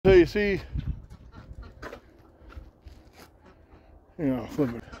you see. Yeah,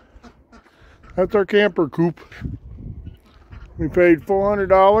 flip it. That's our camper coop. We paid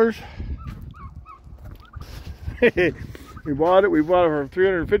 $400. We bought it for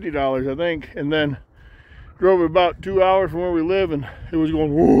 $350, I think, and then drove about 2 hours from where we live, and it was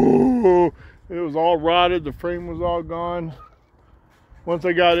going, whoa. It was all rotted, the frame was all gone. Once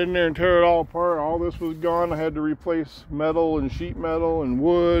I got in there and tear it all apart, all this was gone. I had to replace metal and sheet metal and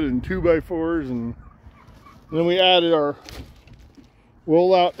wood and 2x4s, and then we added our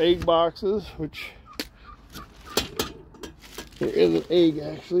roll-out egg boxes, which there is an egg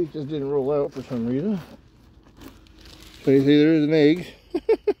actually, it just didn't roll out for some reason. So you see there is an egg.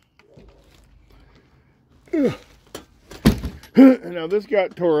 Now this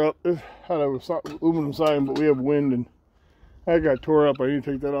got tore up. This had a aluminum siding, but we have wind and that got tore up. I need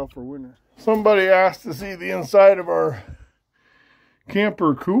to take that off for winter. Somebody asked to see the inside of our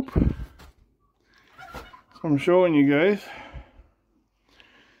camper coop. So I'm showing you guys.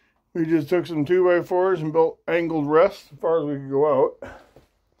 We just took some 2x4s and built angled rests as far as we could go out.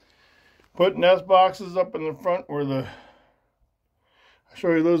 Put nest boxes up in the front where I'll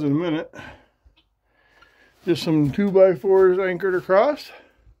show you those in a minute. Just some 2x4s anchored across.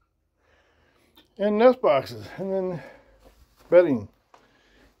 And nest boxes. And then bedding.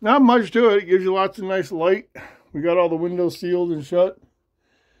 Not much to it. It gives you lots of nice light. We got all the windows sealed and shut.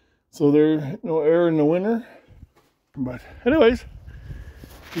 So there's no air in the winter. But anyways,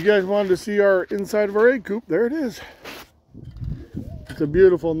 if you guys wanted to see our inside of our egg coop, there it is. It's a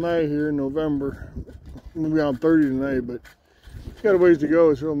beautiful night here in November. Maybe around 30 tonight, but it's got a ways to go.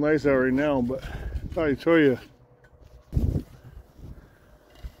 It's real nice out right now, but I thought I'd show you.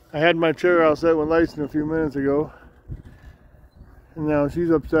 I had my chair out set with lights a few minutes ago. And now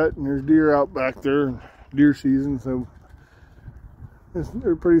she's upset, and there's deer out back there, deer season, so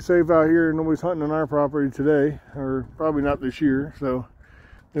they're pretty safe out here. Nobody's hunting on our property today, or probably not this year, so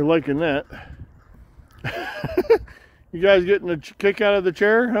they're liking that. You guys getting a kick out of the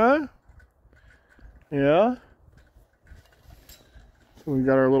chair, huh? Yeah? So we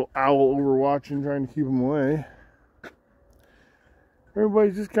got our little owl overwatching, trying to keep them away.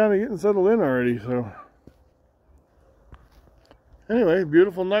 Everybody's just kind of getting settled in already, so. Anyway,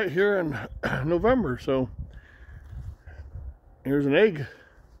 beautiful night here in November, so here's an egg.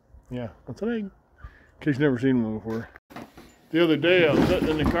 Yeah, that's an egg. In case you've never seen one before. The other day, I was sitting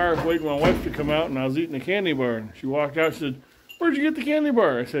in the car waiting for my wife to come out, and I was eating a candy bar. And she walked out, she said, "Where'd you get the candy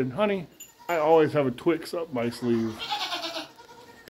bar?" I said, "Honey, I always have a Twix up my sleeve."